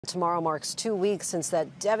Tomorrow marks 2 weeks since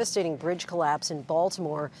that devastating bridge collapse in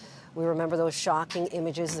Baltimore. We remember those shocking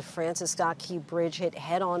images. The Francis Scott Key Bridge hit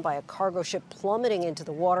head-on by a cargo ship plummeting into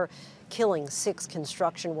the water, killing 6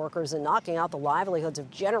 construction workers and knocking out the livelihoods of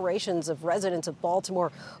generations of residents of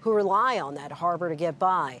Baltimore who rely on that harbor to get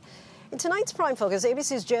by. In tonight's Prime Focus,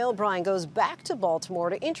 ABC's Jay O'Brien goes back to Baltimore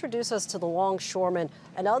to introduce us to the Longshoremen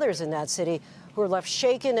and others in that city who are left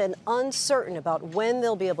shaken and uncertain about when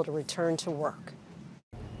they'll be able to return to work.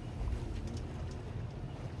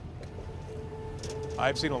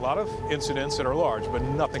 I've seen a lot of incidents that are large, but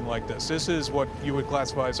nothing like this. This is what you would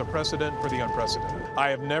classify as a precedent for the unprecedented. I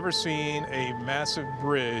have never seen a massive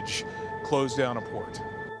bridge close down a port.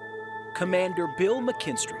 Commander Bill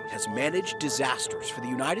McKinstry has managed disasters for the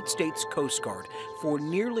United States Coast Guard for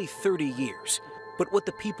nearly 30 years. But what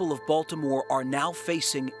the people of Baltimore are now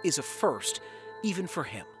facing is a first, even for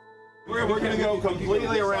him. We're going to go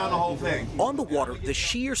completely around the whole thing. On the water, the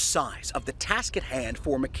sheer size of the task at hand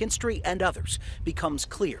for McKinstry and others becomes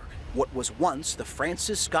clear. What was once the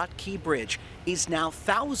Francis Scott Key Bridge is now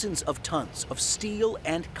thousands of tons of steel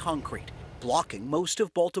and concrete, blocking most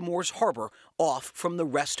of Baltimore's harbor off from the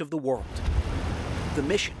rest of the world. The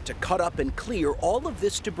mission to cut up and clear all of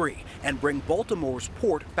this debris and bring Baltimore's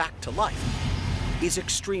port back to life is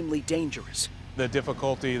extremely dangerous. The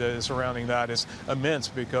difficulty that is surrounding that is immense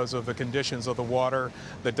because of the conditions of the water,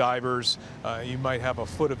 the divers. You might have a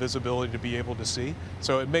foot of visibility to be able to see.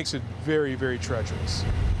 So it makes it very, very treacherous.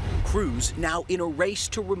 Crews now in a race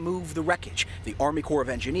to remove the wreckage. The Army Corps of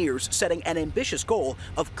Engineers setting an ambitious goal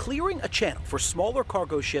of clearing a channel for smaller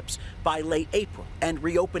cargo ships by late April and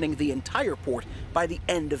reopening the entire port by the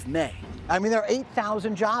end of May. I mean, there are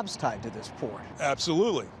 8,000 jobs tied to this port.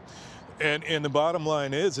 Absolutely. And the bottom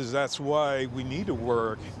line is that's why we need to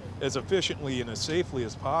work as efficiently and as safely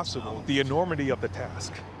as possible. The enormity of the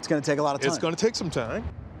task. It's going to take a lot of time. It's going to take some time.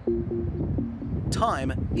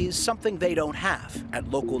 Time is something they don't have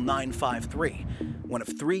at Local 953, one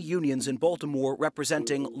of 3 unions in Baltimore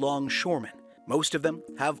representing longshoremen. Most of them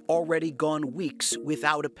have already gone weeks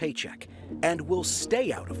without a paycheck and will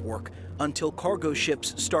stay out of work until cargo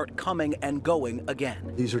ships start coming and going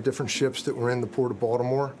again. These are different ships that were in the port of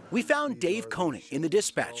Baltimore. We found Dave Koenig in the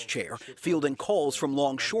dispatch chair, fielding calls from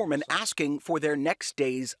longshoremen asking for their next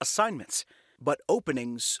day's assignments. But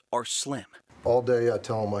openings are slim. All day I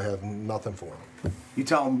tell them I have nothing for them. You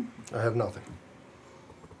tell them I have nothing.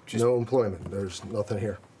 No employment. There's nothing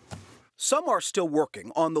here. Some are still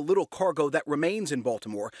working on the little cargo that remains in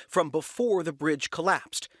Baltimore from before the bridge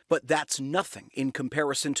collapsed. But that's nothing in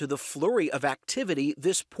comparison to the flurry of activity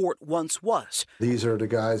this port once was. These are the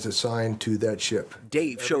guys assigned to that ship.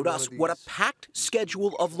 Dave showed us what a packed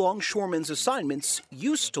schedule of longshoremen's assignments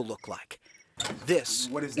used to look like. This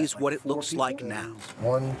is what it looks like now.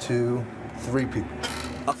 1, 2, 3 people.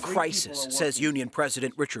 A crisis, says Union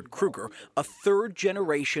President Richard Kruger, a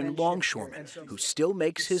third-generation longshoreman who still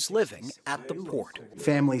makes his living at the port.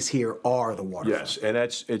 Families here are the water. Yes, and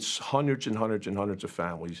it's hundreds and hundreds and hundreds of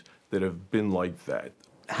families that have been like that.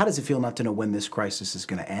 How does it feel not to know when this crisis is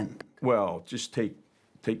going to end? Well, just take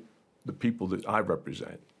the people that I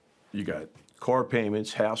represent. You got car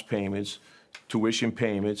payments, house payments, tuition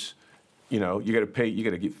payments. You know, you got to pay, you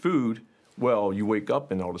got to get food. Well, you wake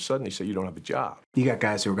up and all of a sudden they say you don't have a job. You got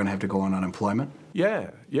guys who are going to have to go on unemployment?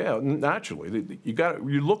 Yeah, naturally.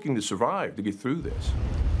 You're looking to survive to get through this.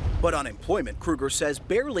 But unemployment, Kruger says,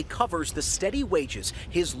 barely covers the steady wages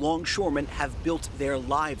his longshoremen have built their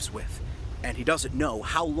lives with. And he doesn't know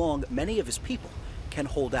how long many of his people can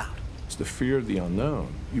hold out. It's the fear of the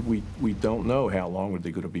unknown. We don't know how long are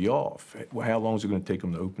they going to be off. How long is it going to take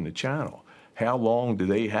them to open the channel? How long do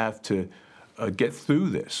they have to get through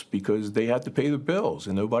this? Because they have to pay the bills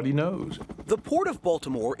and nobody knows. The Port of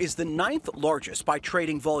Baltimore is the 9th largest by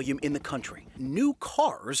trading volume in the country. New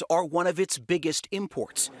cars are one of its biggest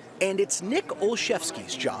imports. And it's Nick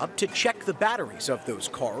Olszewski's job to check the batteries of those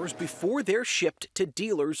cars before they're shipped to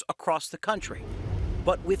dealers across the country.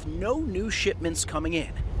 But with no new shipments coming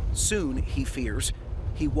in, soon, he fears,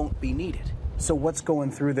 he won't be needed. So what's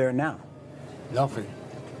going through there now? Nothing.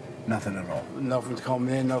 Nothing at all. Nothing's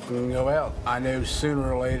coming in, nothing can go out. I know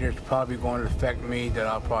sooner or later it's probably going to affect me that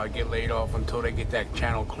I'll probably get laid off until they get that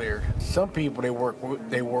channel cleared. Some people, they work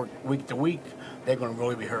week to week. They're going to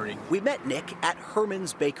really be hurting. We met Nick at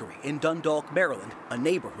Herman's Bakery in Dundalk, Maryland, a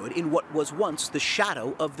neighborhood in what was once the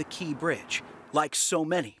shadow of the Key Bridge. Like so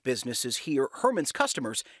many businesses here, Herman's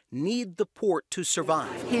customers need the port to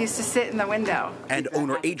survive. He used to sit in the window. And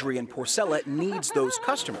owner Adrienne Porcella needs those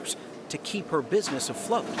customers to keep her business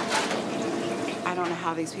afloat. I don't know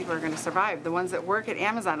how these people are going to survive. The ones that work at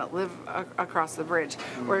Amazon that live across the bridge,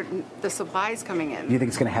 where the supplies coming in. Do you think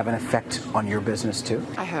it's going to have an effect on your business too?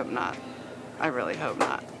 I hope not. I really hope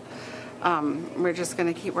not. We're just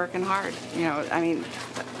going to keep working hard. You know, I mean,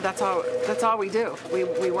 that's all we do.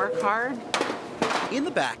 We work hard. In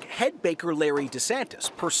the back, head baker Larry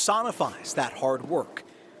DeSantis personifies that hard work.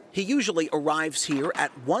 He usually arrives here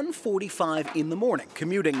at 1:45 in the morning,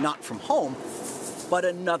 commuting not from home, but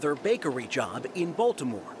another bakery job in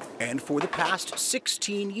Baltimore. And for the past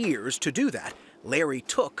 16 years to do that, Larry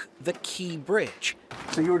took the Key Bridge.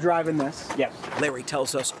 So you were driving this? Yes. Larry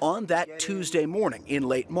tells us on that Tuesday morning in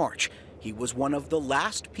late March, he was one of the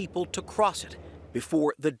last people to cross it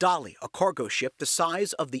before the Dolly, a cargo ship the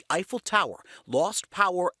size of the Eiffel Tower, lost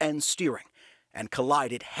power and steering and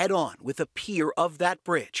collided head-on with a pier of that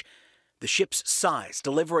bridge, the ship's size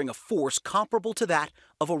delivering a force comparable to that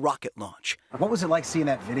of a rocket launch. What was it like seeing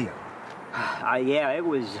that video? Yeah, it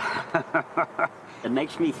was. It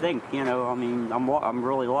makes me think, you know, I mean, I'm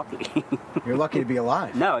really lucky. You're lucky to be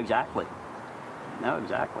alive. No, exactly. No,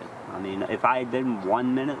 exactly. I mean, if I had been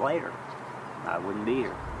 1 minute later, I wouldn't be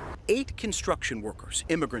here. 8 construction workers,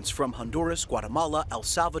 immigrants from Honduras, Guatemala, El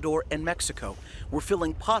Salvador, and Mexico, were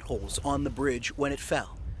filling potholes on the bridge when it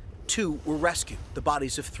fell. 2 were rescued. The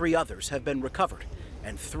bodies of 3 others have been recovered,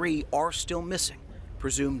 and 3 are still missing,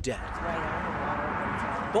 presumed dead.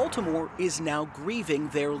 Baltimore is now grieving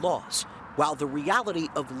their loss, while the reality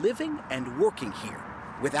of living and working here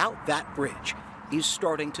without that bridge is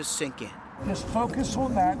starting to sink in. Just focus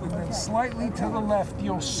on that, and then slightly to the left,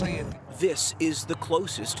 you'll see it. This is the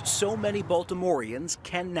closest so many Baltimoreans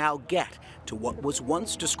can now get to what was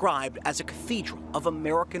once described as a cathedral of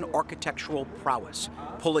American architectural prowess.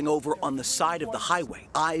 Pulling over on the side of the highway,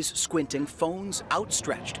 eyes squinting, phones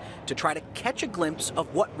outstretched to try to catch a glimpse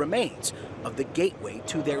of what remains of the gateway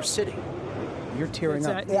to their city. You're tearing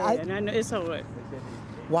up. Yeah, and I know it's hard.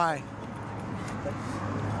 Why?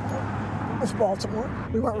 It's Baltimore.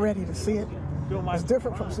 We weren't ready to see it. It's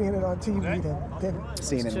different from seeing it on TV than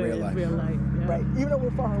seeing it in real life. Yeah. Right. Even though we're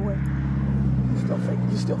far away,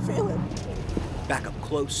 you still feel it. Back up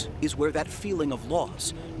close is where that feeling of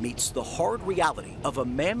loss meets the hard reality of a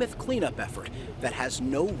mammoth cleanup effort that has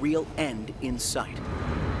no real end in sight.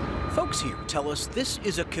 Folks here tell us this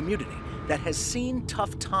is a community that has seen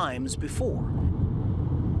tough times before,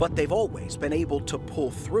 but they've always been able to pull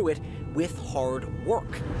through it with hard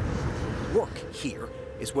work. Work here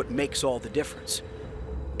is what makes all the difference.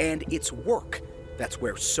 And it's work that's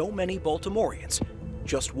where so many Baltimoreans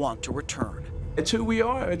just want to return. It's who we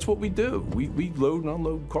are. It's what we do. We load and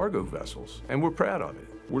unload cargo vessels, and we're proud of it.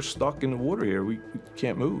 We're stuck in the water here. We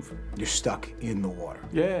can't move. You're stuck in the water.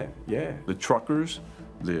 Yeah, yeah. The truckers,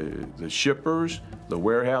 the shippers, the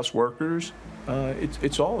warehouse workers,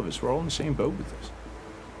 it's all of us. We're all in the same boat with this.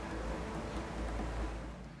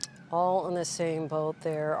 All in the same boat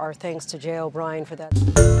there. Our thanks to Jay O'Brien for that.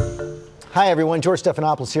 Hi, everyone. George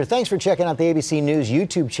Stephanopoulos here. Thanks for checking out the ABC News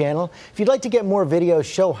YouTube channel. If you'd like to get more videos,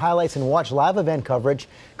 show highlights, and watch live event coverage,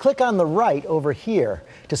 click on the right over here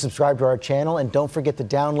to subscribe to our channel. And don't forget to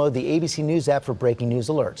download the ABC News app for breaking news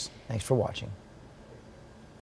alerts. Thanks for watching.